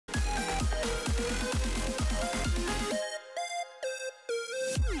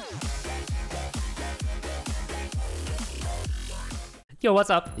Yo,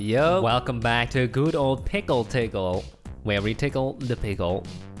 what's up? Yo. Welcome back to good old Pickle Tickle, where we tickle the pickle.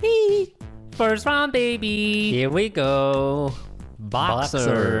 Hee! First round, baby! Here we go.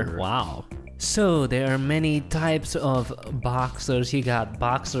 Boxer. Wow. So there are many types of boxers. You got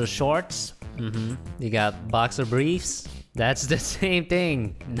boxer shorts. You got boxer briefs. That's the same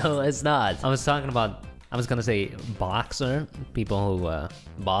thing. No, it's not. I was gonna say boxer. People who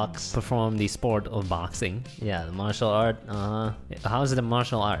Box. perform the sport of boxing. Yeah, the martial art. How is it a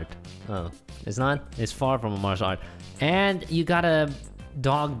martial art? Oh, it's not? It's far from a martial art. And you got a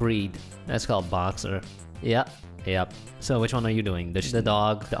dog breed. That's called boxer. Yep. Yep. So which one are you doing? The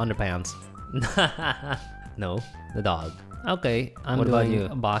dog, the underpants. No, the dog. Okay, I'm What about doing you?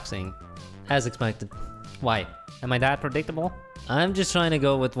 boxing. As expected. Why? Am I that predictable? I'm just trying to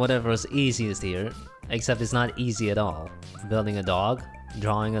go with whatever's easiest here. Except it's not easy at all. Building a dog?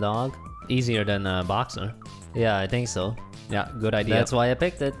 Drawing a dog? Easier than a boxer. Yeah, I think so. Yeah, good idea. That's why I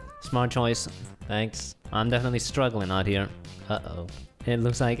picked it. Smart choice. Thanks. I'm definitely struggling out here. Uh-oh. It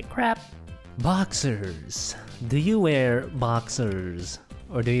looks like crap. Boxers. Do you wear boxers?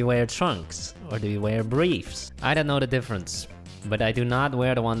 Or do you wear trunks? Or do you wear briefs? I don't know the difference, but I do not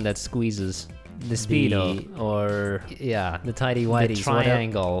wear the one that squeezes. The Speedo. Or Yeah, the tidy the whities.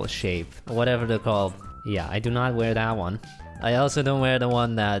 triangle shape. Whatever they're called. Yeah, I do not wear that one. I also don't wear the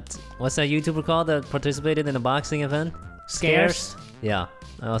one that... What's that YouTuber called that participated in a boxing event? Scarce? Yeah,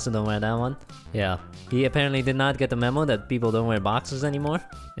 I also don't wear that one. Yeah. He apparently did not get the memo that people don't wear boxers anymore.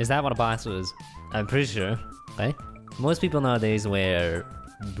 Is that what a boxer is? I'm pretty sure. Okay. Most people nowadays wear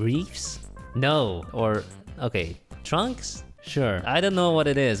briefs? No. Or, okay, trunks? Sure. I don't know what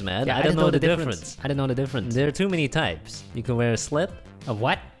it is, man. Yeah, I don't know the difference. I don't know the difference. There are too many types. You can wear a slip. A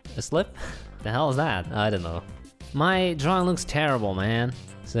what? A slip? The hell is that? I don't know. My drawing looks terrible, man.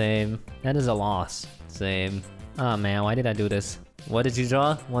 Same. That is a loss. Same. Oh man, why did I do this? What did you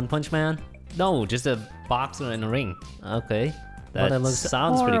draw? One Punch Man? No, just a boxer in a ring. Okay. But That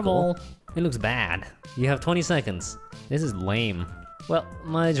sounds pretty cool. It looks bad. You have 20 seconds. This is lame. Well,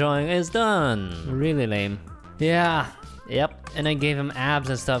 my drawing is done. Really lame. Yeah. Yep. And I gave him abs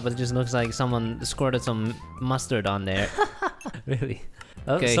and stuff, but it just looks like someone squirted some mustard on there. Really?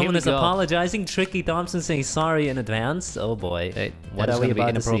 Oh, Okay, someone here we is go. apologizing. Tricky Thompson saying sorry in advance. Oh boy. Hey, What that is are we gonna be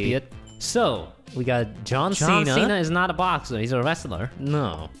about to see? inappropriate. So, We got John John Cena. Cena is not a boxer, he's a wrestler.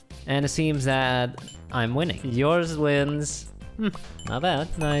 No. And it seems that I'm winning. Yours wins. Not bad.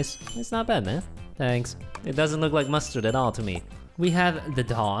 Nice. It's not bad, man. Thanks. It doesn't look like mustard at all to me. We have the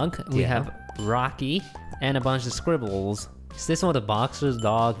dog, we Yeah. have Rocky, and a bunch of scribbles. Is this what a boxer's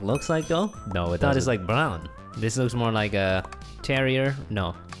dog looks like, though? No, I thought it's like brown. This looks more like a terrier.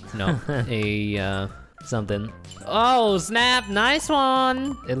 No, no. Something. Oh, snap! Nice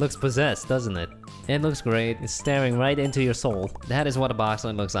one! It looks possessed, doesn't it? It looks great. It's staring right into your soul. That is what a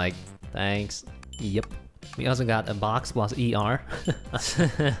boxer looks like. Thanks. Yep. We also got a box plus ER.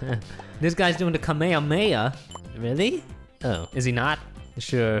 This guy's doing the Kamehameha. Really? Oh, Is he not?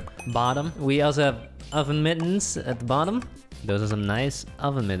 sure. Bottom. We also have oven mittens at the bottom. Those are some nice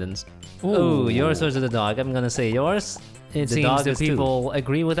oven mittens. Ooh, yours versus the dog. I'm gonna say yours. It The seems dog that is two. people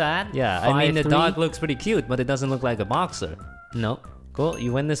agree with that. Yeah, I mean the 5-3. dog looks pretty cute, but it doesn't look like a boxer. No. Cool,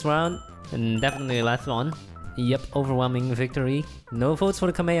 you win this round. And definitely left one. Yep, overwhelming victory. No votes for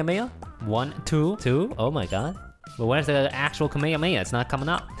the Kamehameha? 1, 2. 2? Oh my god. But where's the actual Kamehameha? It's not coming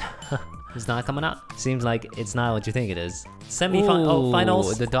up. It's not coming up. Seems like it's not what you think it is.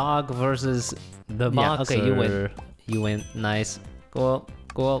 Finals. The dog versus The Yeah, boxer. okay, you win. You win. Nice. Cool.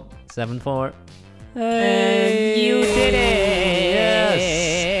 Cool. 7-4. And you did it! Yes!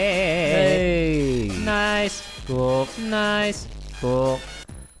 Hey! Nice. Cool. Nice. Cool.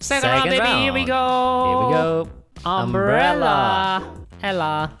 Second round, baby. Here we round. go. Here we go. Umbrella.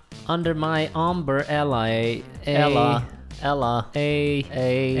 Ella. Under my umbrella. Ella. A.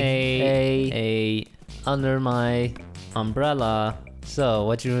 Under my... Umbrella. So,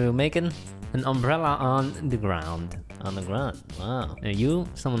 what you making? An umbrella on the ground. On the ground. Wow. Are you?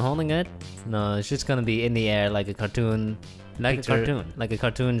 Someone holding it? No, it's just gonna be in the air like a cartoon. Like picture, a cartoon. Like a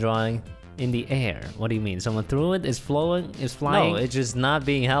cartoon drawing. In the air. What do you mean? Someone threw it? Is flowing? Is flying? No, it's just not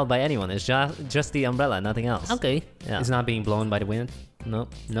being held by anyone. It's just the umbrella, nothing else. Okay. Yeah. It's not being blown by the wind?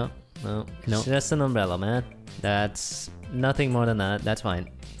 Nope. No. No. No. It's just an umbrella, man. That's Nothing more than that. that's fine.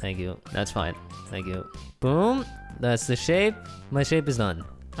 Thank you. That's fine. Thank you. Boom. That's the shape. My shape is done.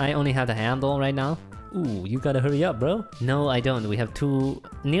 I only have the handle right now. Ooh, you gotta hurry up, bro. No, I don't. We have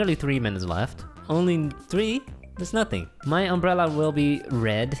nearly 3 minutes left. Only 3? That's nothing. My umbrella will be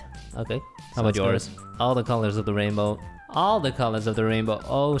red. Okay. How about sounds yours? good. All the colors of the rainbow. All the colors of the rainbow.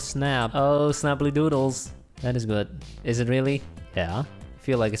 Oh, snap. Oh, snapply doodles. That is good. Is it really? Yeah.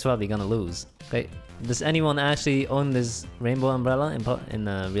 Feel like it's probably gonna lose. Okay. Does anyone actually own this rainbow umbrella in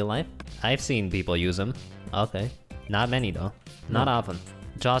real life? I've seen people use them. Okay. Not many though. Not often.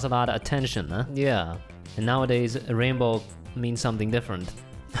 Draws a lot of attention, huh? Yeah. And nowadays, a rainbow means something different.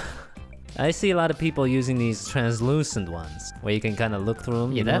 I see a lot of people using these translucent ones, where you can kind of look through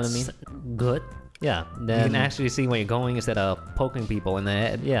them, you know what I mean? Good. Yeah, You can actually see where you're going instead of poking people in the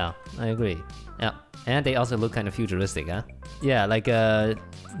head. Yeah, I agree. Yeah. And they also look kind of futuristic, huh? Yeah, like a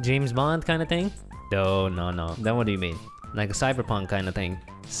James Bond kind of thing? No. Then what do you mean? Like a cyberpunk kind of thing.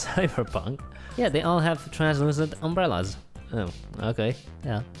 Cyberpunk? Yeah, they all have translucent umbrellas. Oh, okay.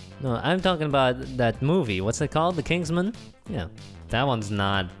 Yeah. No, I'm talking about that movie. What's it called? The Kingsman? Yeah. That one's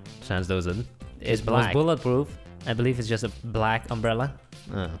not translucent. It's It was black. bulletproof. I believe it's just a black umbrella.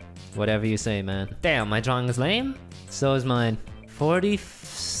 Oh, whatever you say, man. Damn, my drawing is lame. So is mine.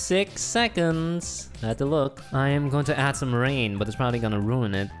 46 seconds. I had to look. I am going to add some rain, but it's probably gonna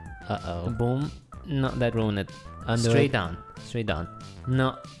ruin it. Uh-oh. Boom. No, that ruined it. Undo Straight it. down. Straight down.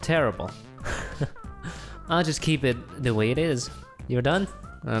 No, terrible. I'll just keep it the way it is. You're done?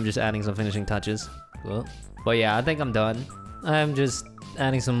 I'm just adding some finishing touches. Cool. But yeah, I think I'm done. I'm just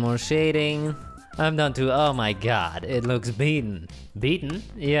adding some more shading. I'm done too. Oh my god, it looks beaten. Beaten?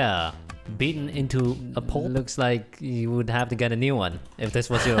 Yeah. Beaten into a pulp? Looks like you would have to get a new one if this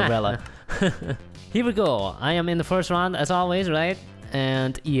was your umbrella. Here we go. I am in the first round as always, right?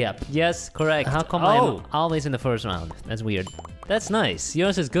 And yep. Yes, correct. How come I'm always in the first round? That's weird. That's nice.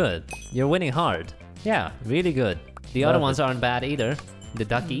 Yours is good. You're winning hard. Yeah. Really good. The other ones aren't bad either. The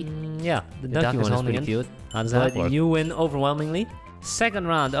ducky. Yeah, the duck ducky is one is holding pretty it. cute. How does that But work? you win overwhelmingly. Second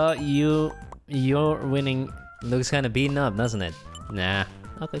round. You're winning. Looks kind of beaten up, doesn't it? Nah.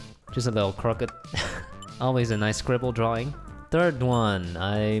 Okay. Just a little crooked. Always a nice scribble drawing. Third one.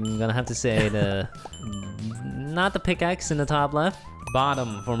 I'm gonna have to say the... not the pickaxe in the top left.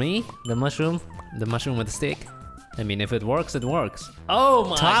 Bottom for me. The mushroom. The mushroom with the stick. I mean, if it works, it works. Oh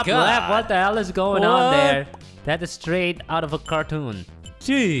my Top god. left. What the hell is going on there? That is straight out of a cartoon.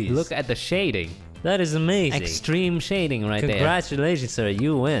 Jeez. Look at the shading. That is amazing. Extreme shading right there. Congratulations, sir.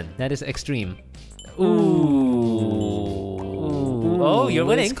 You win. That is extreme. Ooh. Oh, you're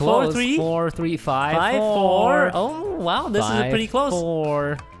winning. 4-3. 4-3, 5-4. 5-4. Oh, wow. This is pretty close.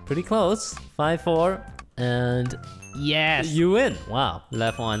 5-4. Pretty close. 5-4. And Yes. you win. Wow.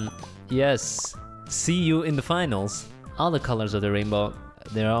 Left one. Yes. See you in the finals. All the colors of the rainbow.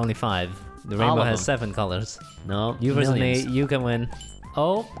 There are only 5. The All rainbow of has them. 7 colors. No. You versus millions. me. You can win.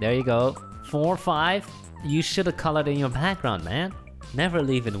 Oh, There you go. 4, 5. You should have colored in your background, man. Never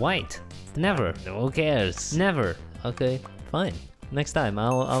leave it white. Never. Who cares? Never. Okay. Fine. Next time,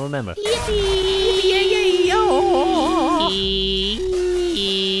 I'll remember.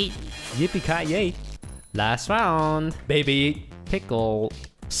 Yippee-ki-yay. Last round. Baby. Pickle.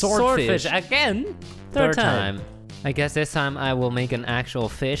 Swordfish. again? Third time. I guess this time I will make an actual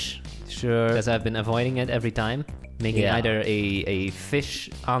fish. Sure. Because I've been avoiding it every time. Making Yeah. either a fish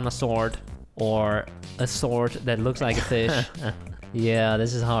on a sword or a sword that looks like a fish. Yeah,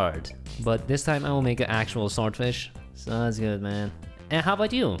 this is hard. But this time I will make an actual swordfish. Sounds good, man. And how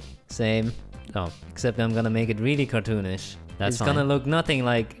about you? Same. Oh, Except I'm gonna make it really cartoonish. That's It's gonna fine. look nothing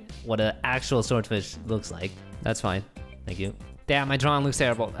like what an actual swordfish looks like. that's fine. Thank you. Damn, my drawing looks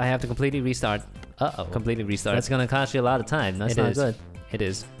terrible. I have to completely restart. Uh-oh. Completely restart. That's gonna cost you a lot of time. That's It not is. good. It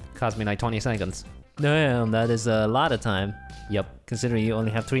is. Cost me like 20 seconds. Damn, that is a lot of time. Yep. Considering you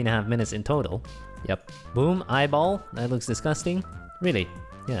only have 3.5 minutes in total. Yep. Boom, eyeball. That looks disgusting. Really?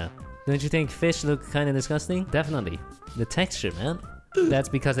 Yeah. Don't you think fish look kind of disgusting? Definitely. The texture, man. That's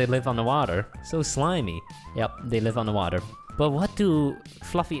because they live on the water. So slimy. Yep, they live on the water. But what do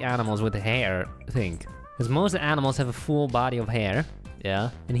fluffy animals with hair think? Because most animals have a full body of hair. Yeah.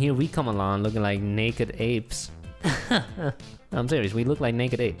 And here we come along looking like naked apes. I'm serious, we look like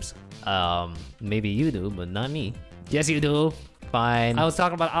naked apes. Maybe you do, but not me. Yes, you do. Fine. I was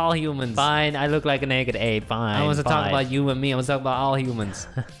talking about all humans. Fine, I look like a naked ape. Fine. I wasn't talking fine. about you and me, I was talking about all humans.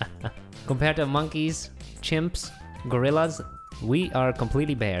 Compared to monkeys, chimps, gorillas, we are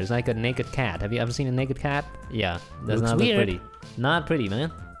completely bears, like a naked cat. Have you ever seen a naked cat? Yeah, does Looks not weird. look pretty. Not pretty,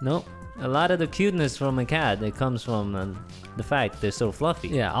 man. No. A lot of the cuteness from a cat, it comes from the fact they're so fluffy.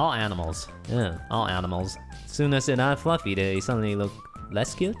 Yeah, all animals. Yeah. All animals. As soon as they're not fluffy, they suddenly look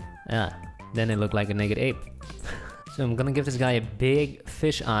less cute. Yeah. Then they look like a naked ape. So I'm gonna give this guy a big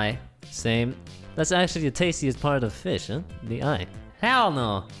fish eye. Same. That's actually the tastiest part of fish, huh? The eye. Hell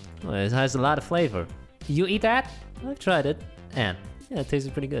no. Well, it has a lot of flavor. You eat that? I've tried it. And Yeah, it tastes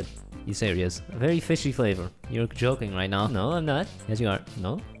pretty good. you serious? A very fishy flavor. You're joking right now. No, I'm not. Yes, you are.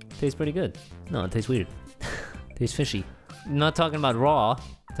 No, tastes pretty good. No, it tastes weird. Tastes fishy. not talking about raw.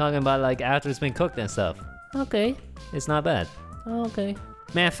 Talking about like after it's been cooked and stuff. Okay, it's not bad. Okay.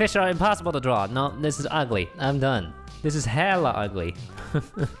 Man, fish are impossible to draw. No, this is ugly. I'm done. This is hella ugly.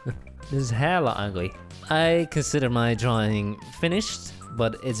 This is hella ugly. I consider my drawing finished,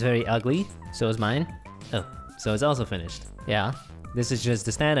 but it's very ugly. So is mine. Oh, so it's also finished. Yeah. This is just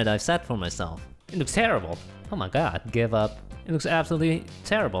the standard I've set for myself. It looks terrible. Oh my god. Give up. It looks absolutely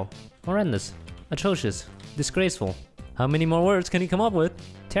terrible. Horrendous. Atrocious. Disgraceful. How many more words can you come up with?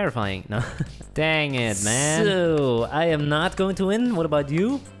 Terrifying. No. Dang it, man. So, I am not going to win. What about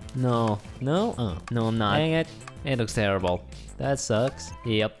you? No. No? Oh. No, I'm not. Dang it. It looks terrible. That sucks.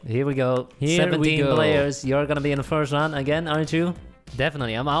 Yep. Here we go. Here 17 we go. players. You're gonna be in the first round again, aren't you?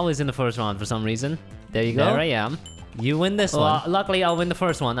 Definitely. I'm always in the first round for some reason. There you go. There I am. You win this Well, one. luckily I'll win the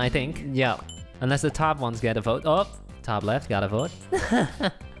first one, I think. Yeah. Unless the top ones get a vote. Oh, top left got a vote.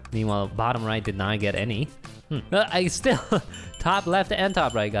 Meanwhile, bottom right did not get any. I still... top left and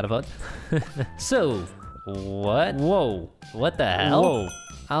top right got a vote. So, what? Whoa. What the hell? Whoa.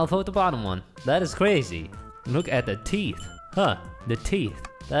 I'll vote the bottom one. That is crazy. Look at the teeth. Huh. The teeth.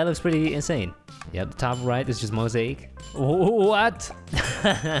 That looks pretty insane. Yep, the top right is just mosaic. What?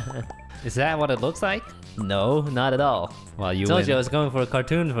 Is that what it looks like? No, not at all. Well, you Told win. you I was going for a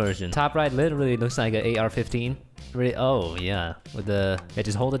cartoon version. Top right literally looks like an AR-15. Really? Oh, yeah. With the Yeah,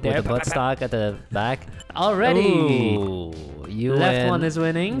 just hold it with there. the buttstock at the back. Already. Ooh, you Left win. one is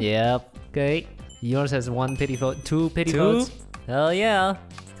winning. Yep. Okay. Yours has one pity vote, two pity Two? votes. Hell yeah.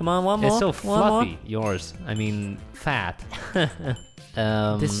 Come on, one more. It's so One more. fluffy. Yours. I mean, fat.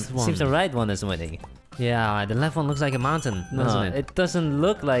 This one. seems the right one is winning. Yeah, the left one looks like a mountain, No, doesn't it? it doesn't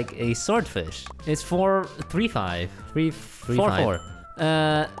look like a swordfish. It's 4-3-5. 4-4.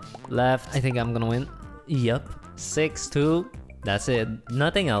 Left. I think I'm gonna win. Yep. 6-2. That's it.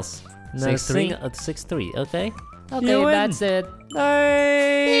 Nothing else. 6-3. 6-3. Okay. Okay, You win. that's it.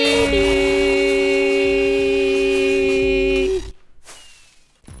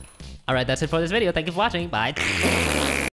 Alright, that's it for this video. Thank you for watching. Bye.